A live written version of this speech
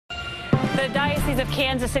The Diocese of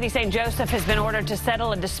Kansas City-St. Joseph has been ordered to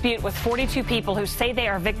settle a dispute with 42 people who say they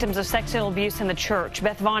are victims of sexual abuse in the church.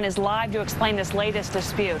 Beth Vaughn is live to explain this latest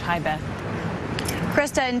dispute. Hi, Beth.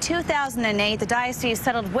 Krista, in 2008, the diocese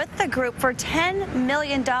settled with the group for $10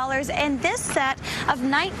 million and this set of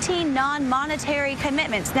 19 non-monetary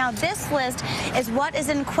commitments. Now, this list is what is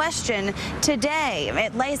in question today.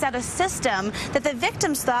 It lays out a system that the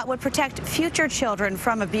victims thought would protect future children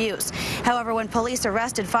from abuse. However, when police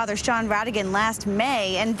arrested Father Sean Radigan last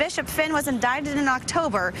May and Bishop Finn was indicted in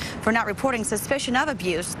October for not reporting suspicion of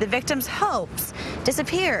abuse, the victims' hopes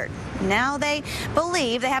disappeared. Now they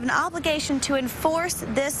believe they have an obligation to enforce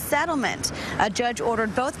this settlement. A judge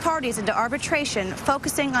ordered both parties into arbitration,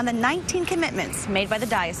 focusing on the 19 commitments made by the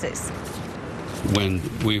diocese. When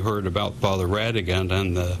we heard about Father Radigan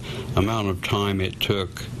and the amount of time it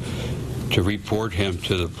took to report him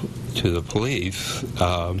to the police,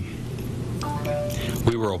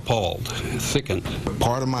 we were appalled, sickened.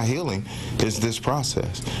 Part of my healing is this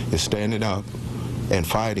process, is standing up and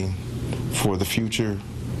fighting for the future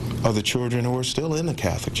of the children who are still in the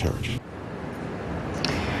Catholic Church.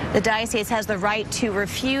 The diocese has the right to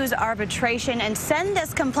refuse arbitration and send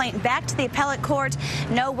this complaint back to the appellate court.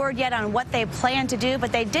 No word yet on what they plan to do,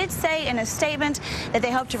 but they did say in a statement that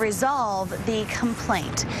they hope to resolve the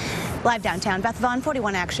complaint. Live downtown, Beth Vaughn,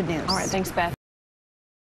 41 Action News. All right, thanks, Beth.